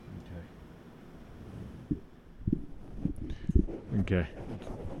Okay.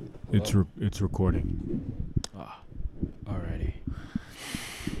 It's recording. Alrighty.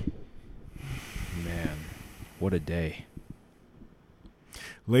 Man, what a day.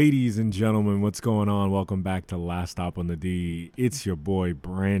 Ladies and gentlemen, what's going on? Welcome back to Last Stop on the D. It's your boy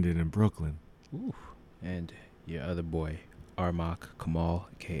Brandon in Brooklyn. Ooh. And your other boy, Armak Kamal,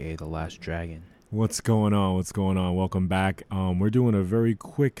 aka The Last Dragon. What's going on? Welcome back. We're doing a very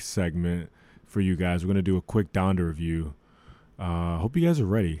quick segment for you guys. We're going to do a quick Donda review. Hope you guys are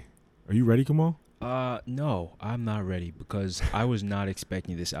ready. Are you ready, Kamal? No, I'm not ready because I was not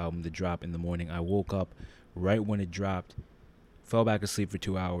expecting this album to drop in the morning. I woke up right when it dropped, fell back asleep for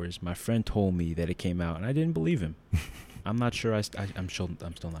 2 hours. My friend told me that it came out, and I didn't believe him. I'm not sure. I'm still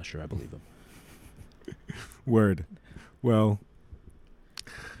not sure I believe him. Word. Well,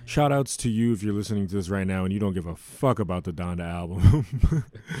 shout outs to you if you're listening to this right now and you don't give a fuck about the Donda album.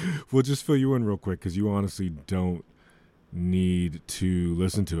 We'll just fill you in real quick because you honestly don't need to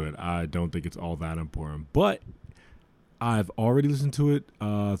listen to it. I don't think it's all that important. But I've already listened to it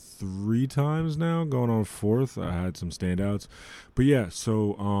 3 times now, going on 4th. I had some standouts. But yeah,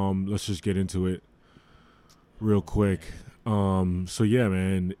 so let's just get into it real quick. So yeah,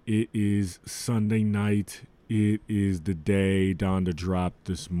 man, it is Sunday night. It is the day Donda dropped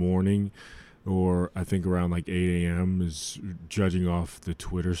this morning, or I think around like 8 a.m. is judging off the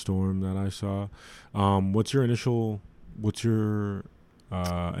Twitter storm that I saw. What's your initial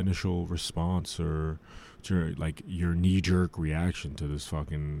response, or your knee-jerk reaction to this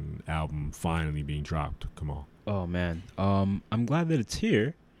fucking album finally being dropped? Come on. Oh man, I'm glad that it's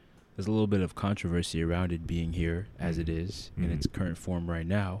here. There's a little bit of controversy around it being here as it is in its current form right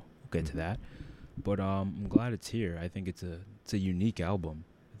now. We'll get to that, but I'm glad it's here. I think it's a unique album.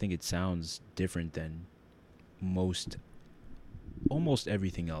 I think it sounds different than almost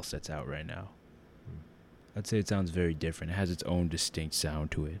everything else that's out right now. I'd say it sounds very different. It has its own distinct sound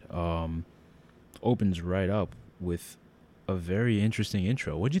to it. Opens right up with a very interesting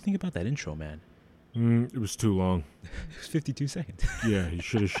intro. What'd you think about that intro, man? It was too long. It was 52 seconds. Yeah, he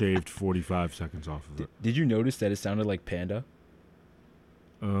should have shaved 45 seconds off of it. Did you notice that it sounded like Panda?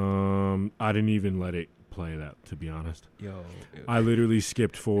 I didn't even let it play that, to be honest. Yo, I literally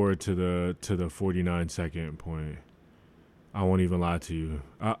skipped forward to the 49-second point. I won't even lie to you.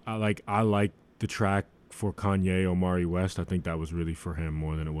 I like the track for Kanye Omari West. I think that was really for him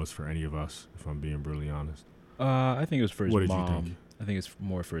more than it was for any of us, if I'm being brutally honest. I think it was for his mom. What did you think? I think it's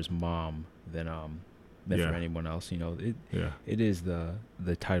more for his mom than for anyone else. You know, it is the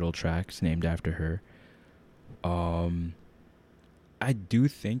title track. It's named after her. I do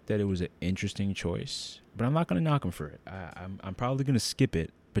think that it was an interesting choice, but I'm not gonna knock him for it. I'm probably gonna skip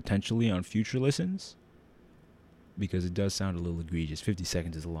it potentially on future listens because it does sound a little egregious. 50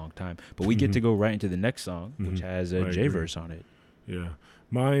 seconds is a long time, but we get to go right into the next song, which has a J-verse on it. Yeah.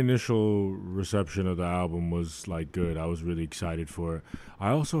 My initial reception of the album was good. I was really excited for it.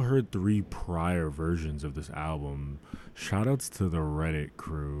 I also heard 3 prior versions of this album. Shoutouts to the Reddit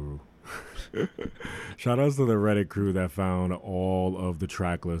crew. Shoutouts to the Reddit crew that found all of the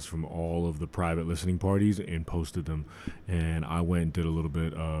track lists from all of the private listening parties and posted them. And I went and did a little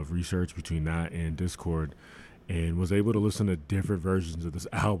bit of research between that and Discord and was able to listen to different versions of this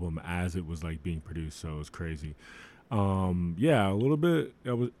album as it was being produced. So it was crazy. A little bit.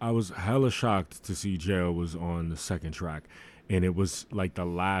 I was hella shocked to see Jail was on the second track, and it was the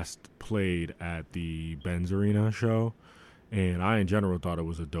last played at the Benz Arena show, and I in general thought it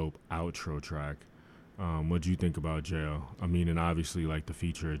was a dope outro track. What'd you think about Jail? I mean, and obviously the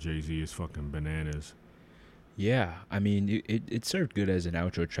feature of Jay-Z is fucking bananas. Yeah, I mean it served good as an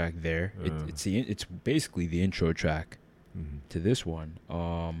outro track there. It's basically the intro track to this one.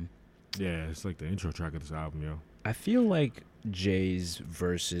 Yeah, it's the intro track of this album, yo. I feel like Jay's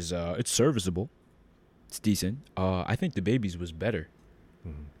verse is it's serviceable. It's decent. I think the Baby's was better.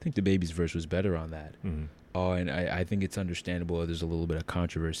 I think the Baby's verse was better on that. And I think it's understandable. There's a little bit of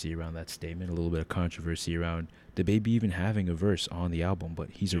controversy around that statement, a little bit of controversy around the Baby even having a verse on the album,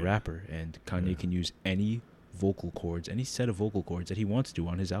 but he's a rapper, and Kanye can use any vocal cords, any set of vocal cords that he wants to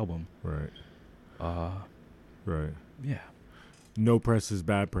on his album. Right. Right. Yeah. No press is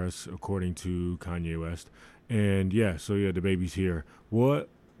bad press, according to Kanye West. And the Baby's here. What,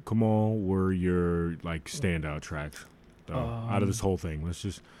 Kamal, were your standout tracks out of this whole thing? Let's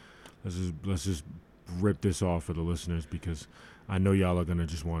just rip this off for the listeners, because I know y'all are gonna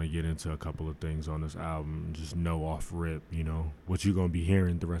just want to get into a couple of things on this album and just know off rip, what you gonna be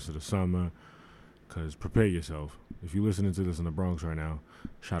hearing the rest of the summer. Cause prepare yourself. If you're listening to this in the Bronx right now,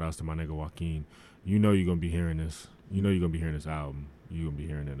 shout outs to my nigga Joaquin. You know you're gonna be hearing this. You know you're gonna be hearing this album. You're gonna be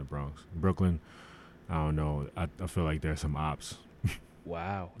hearing it in the Bronx. Brooklyn, I don't know. I feel like there's some ops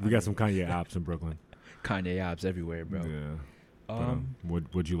Wow. We got some Kanye ops in Brooklyn. Kanye ops everywhere, bro. Yeah. Um,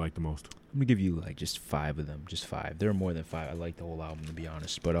 What'd you like the most? Let me give you like just 5 of them. Just 5. There are more than 5. I like the whole album, to be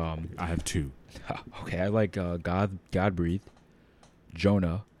honest. But I have 2. okay, I like God Breathe,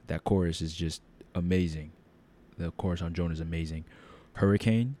 Jonah. That chorus is just amazing. The chorus on Jonah is amazing.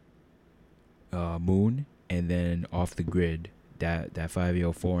 Hurricane, Moon, and then Off the Grid. That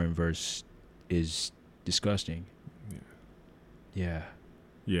 5AO foreign verse is disgusting. Yeah.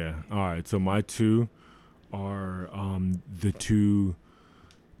 Yeah. All right. So my 2 are the two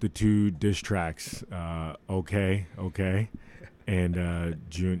diss tracks. Okay, and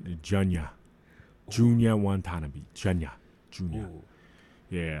Junya Watanabe. Junya. Ooh.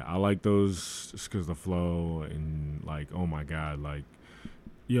 Yeah, I like those just because the flow and like, oh my god, like,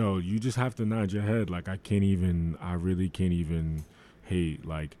 yo, you just have to nod your head. Like, I really can't even hate.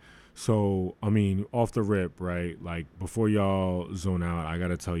 Like, so, I mean, off the rip, right? Like, before y'all zone out, I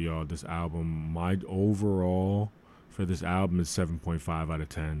gotta tell y'all this album, my overall for this album is 7.5 out of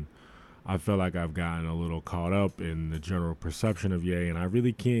 10. I feel like I've gotten a little caught up in the general perception of Ye, and I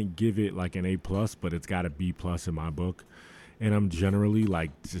really can't give it like an A+, but it's got a B+ in my book. And I'm generally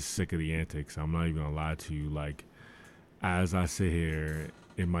like just sick of the antics. I'm not even gonna lie to you. Like, as I sit here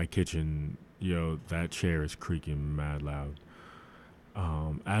in my kitchen, yo, that chair is creaking mad loud.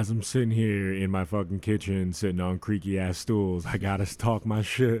 As I'm sitting here in my fucking kitchen, sitting on creaky ass stools, I gotta talk my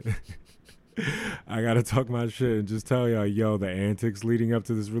shit. I gotta talk my shit and just tell y'all, yo, the antics leading up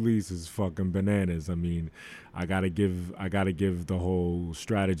to this release is fucking bananas. I mean, I gotta give the whole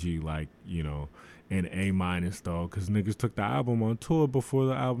strategy, like, you know, an A- though, because niggas took the album on tour before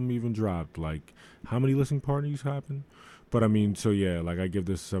the album even dropped. Like, how many listening parties happened? But I mean, so yeah, like, I give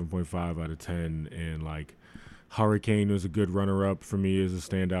this 7.5 out of 10, and like, Hurricane was a good runner-up for me as a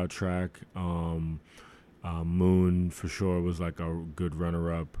standout track. Moon for sure was like a good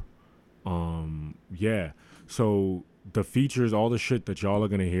runner-up. Yeah. So the features, all the shit that y'all are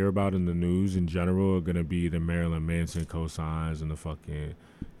gonna hear about in the news in general are gonna be the Marilyn Manson cosigns and the fucking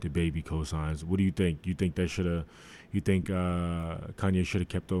DaBaby cosigns. What do you think? You think Kanye should have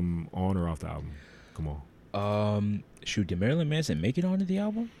kept them on or off the album? Come on. Shoot, did Marilyn Manson make it onto the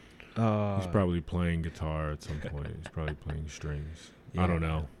album? He's probably playing guitar at some point. He's probably playing strings. Yeah. I don't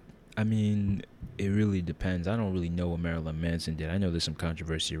know. I mean, it really depends. I don't really know what Marilyn Manson did. I know there's some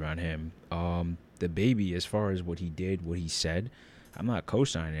controversy around him. DaBaby, as far as what he did, what he said, I'm not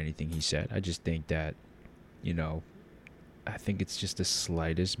co-signing anything he said. I just think that, you know, I think it's just the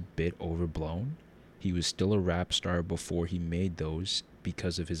slightest bit overblown. He was still a rap star before he made those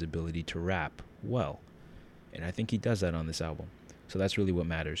because of his ability to rap well. And I think he does that on this album. So that's really what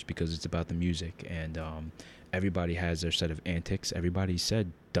matters, because it's about the music. And everybody has their set of antics. Everybody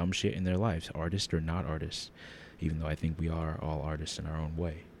said dumb shit in their lives, artists or not artists, even though I think we are all artists in our own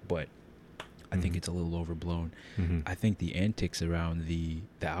way. But I think it's a little overblown. I think the antics around the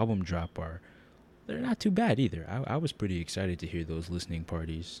album drop they're not too bad either. I was pretty excited to hear those listening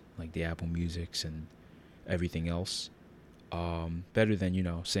parties, like the Apple Musics and everything else. Better than, you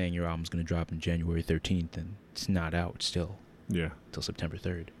know, saying your album's going to drop on January 13th and it's not out still. Yeah. Till September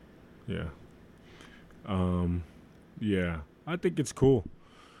 3rd. Yeah. Yeah. I think it's cool.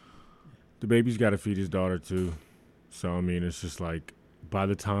 DaBaby's got to feed his daughter too. So, I mean, it's just like, by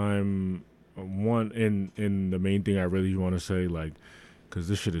the time in the main thing I really want to say, like, because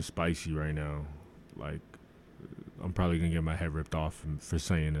this shit is spicy right now. Like, I'm probably going to get my head ripped off for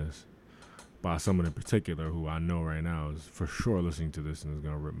saying this by someone in particular who I know right now is for sure listening to this and is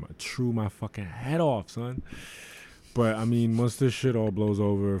going to chew my fucking head off, son. But, I mean, once this shit all blows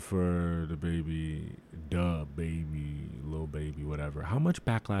over for DaBaby, Lil Baby, whatever, how much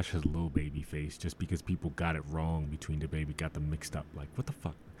backlash has Lil Baby faced just because people got it wrong between DaBaby, got them mixed up? Like, what the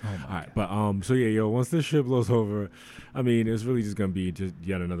fuck? Oh my God. But so yeah, yo, once this shit blows over, I mean, it's really just gonna be just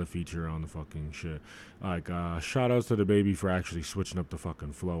yet another feature on the fucking shit. Like, shout outs to DaBaby for actually switching up the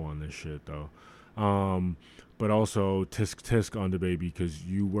fucking flow on this shit, though. But also tisk on DaBaby, because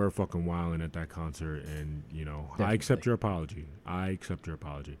you were fucking wilding at that concert, and you know, definitely. I accept your apology. I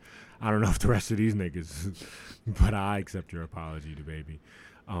don't know if the rest of these niggas, but I accept your apology, DaBaby.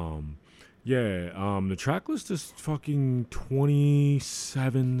 The track list is fucking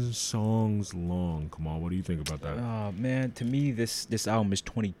 27 songs long. Come on, what do you think about that? Man, to me, this album is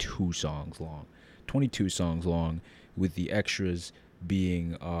 22 songs long. 22 songs long, with the extras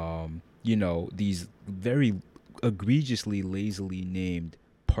being, you know, these very egregiously lazily named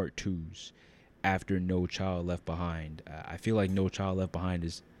part 2s after No Child Left Behind. I feel like No Child Left Behind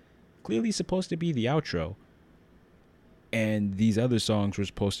is clearly supposed to be the outro, and these other songs were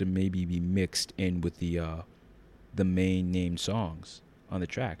supposed to maybe be mixed in with the main named songs. on the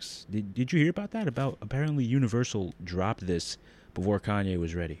tracks. Did you hear about that? About apparently Universal dropped this before Kanye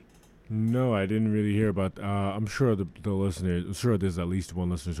was ready. No, I didn't really hear about. I'm sure the listeners. I'm sure there's at least one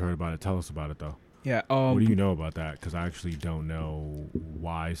listener's heard about it. Tell us about it though. Yeah. What do you know about that? Because I actually don't know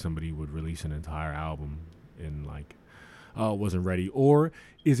why somebody would release an entire album in like, oh, it wasn't ready, or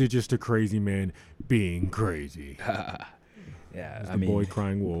is it just a crazy man being crazy? Yeah, I mean, boy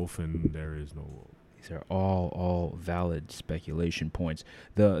crying wolf, and there is no wolf. These are all valid speculation points.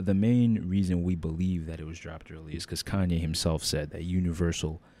 The main reason we believe that it was dropped early is because Kanye himself said that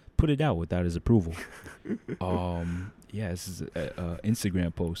Universal put it out without his approval. Yeah, this is an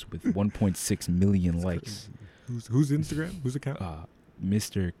Instagram post with 1.6 million That's likes. Who's Instagram? Whose account?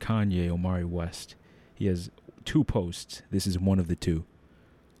 Mr. Kanye Omari West. He has 2 posts. This is one of the 2.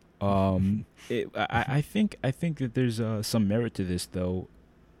 I think that there's some merit to this though,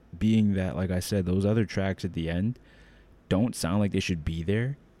 being that, like I said, those other tracks at the end don't sound like they should be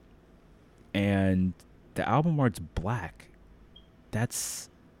there, and the album art's black. That's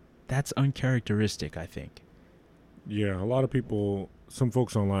uncharacteristic, I think. Yeah, a lot of people, some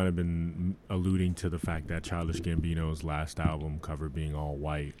folks online have been alluding to the fact that Childish Gambino's last album cover being all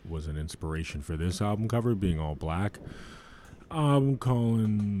white was an inspiration for this album cover being all black. I'm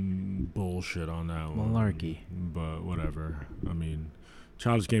calling bullshit on that Malarkey. one. But whatever. I mean,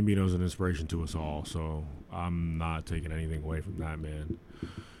 Childish Gambino's an inspiration to us all, so I'm not taking anything away from that man.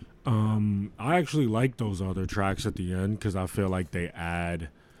 I actually like those other tracks at the end because I feel like they add,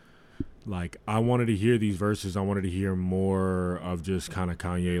 like, I wanted to hear these verses. I wanted to hear more of just kind of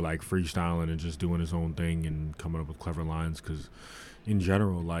Kanye, like, freestyling and just doing his own thing and coming up with clever lines because in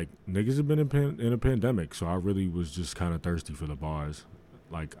general, like, niggas have been in a pandemic, so I really was just kind of thirsty for the bars.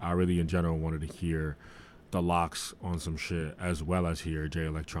 Like, I really, in general, wanted to hear the Locks on some shit as well as hear Jay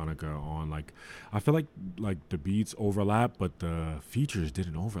Electronica on, like, I feel like the beats overlap, but the features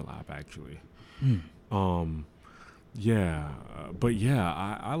didn't overlap, actually. Yeah, but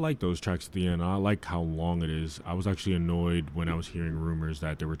yeah, I like those tracks at the end. I like how long it is. I was actually annoyed when I was hearing rumors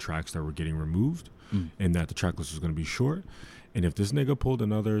that there were tracks that were getting removed and that the track list was going to be short. And if this nigga pulled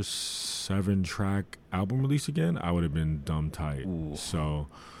another 7-track album release again, I would have been dumb tight. Ooh. So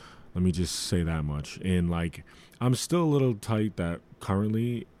let me just say that much. And like, I'm still a little tight that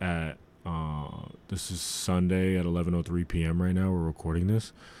currently at this is Sunday at 11:03 p.m. right now. We're recording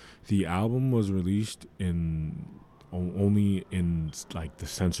this. The album was released only in like the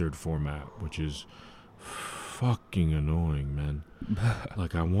censored format, which is fucking annoying, man.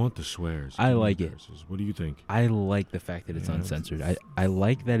 Like, I want the swears. I like it. What do you think? I like the fact that it's uncensored. I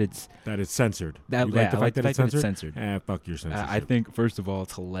like that it's censored. You like the fact that it's censored? Fuck your censorship. I think, first of all,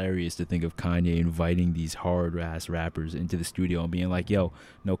 it's hilarious to think of Kanye inviting these hard ass rappers into the studio and being like, "Yo,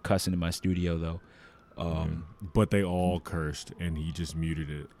 no cussing in my studio, though." But they all cursed, and he just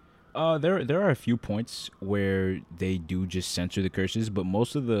muted it. There are a few points where they do just censor the curses, but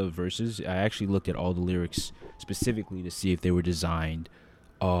most of the verses, I actually looked at all the lyrics specifically to see if they were designed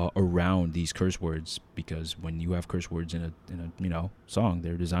around these curse words, because when you have curse words in a song,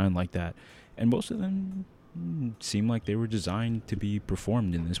 they're designed like that, and most of them seem like they were designed to be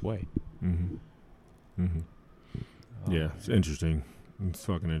performed in this way. Yeah, it's interesting. It's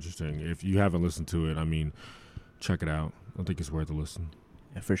fucking interesting. If you haven't listened to it, I mean, check it out. I think it's worth a listen.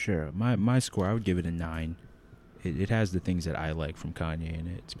 Yeah, for sure. My score, I would give it a 9. It has the things that I like from Kanye in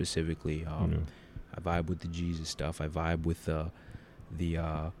it, specifically. I vibe with the Jesus stuff. I vibe with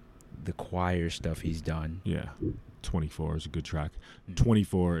the choir stuff he's done. Yeah, 24 is a good track.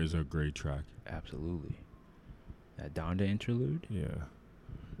 24 is a great track. Absolutely. That Donda interlude. Yeah.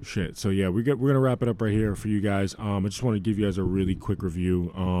 Shit. So yeah, we're gonna wrap it up right here for you guys. I just want to give you guys a really quick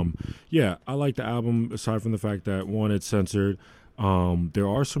review. Yeah, I like the album aside from the fact that, one, it's censored. There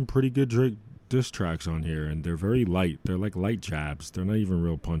are some pretty good Drake diss tracks on here, and they're very light. They're like light jabs. They're not even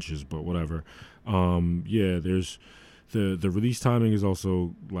real punches, but whatever. Yeah, there's the release timing is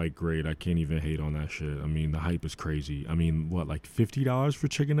also like great. I can't even hate on that shit. I mean, the hype is crazy. I mean, what, like $50 for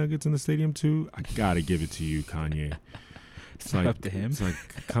chicken nuggets in the stadium too? I gotta give it to you, Kanye. It's like, up to him. It's like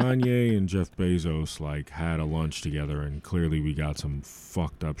Kanye and Jeff Bezos like had a lunch together, and clearly we got some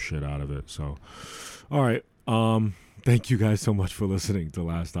fucked up shit out of it. So, all right. Thank you guys so much for listening to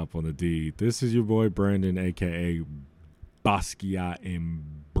Last Stop on the D. This is your boy Brandon, aka Basquiat in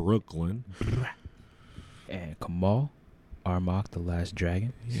Brooklyn, and Kamal Armok, the Last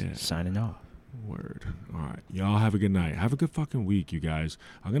Dragon, signing off. Word. All right. Y'all have a good night. Have a good fucking week, you guys.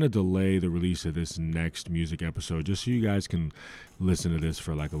 I'm going to delay the release of this next music episode just so you guys can listen to this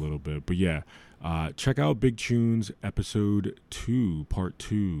for like a little bit. But yeah, check out Big Tunes episode 2, part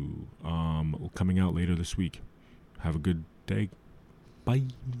 2, coming out later this week. Have a good day. Bye.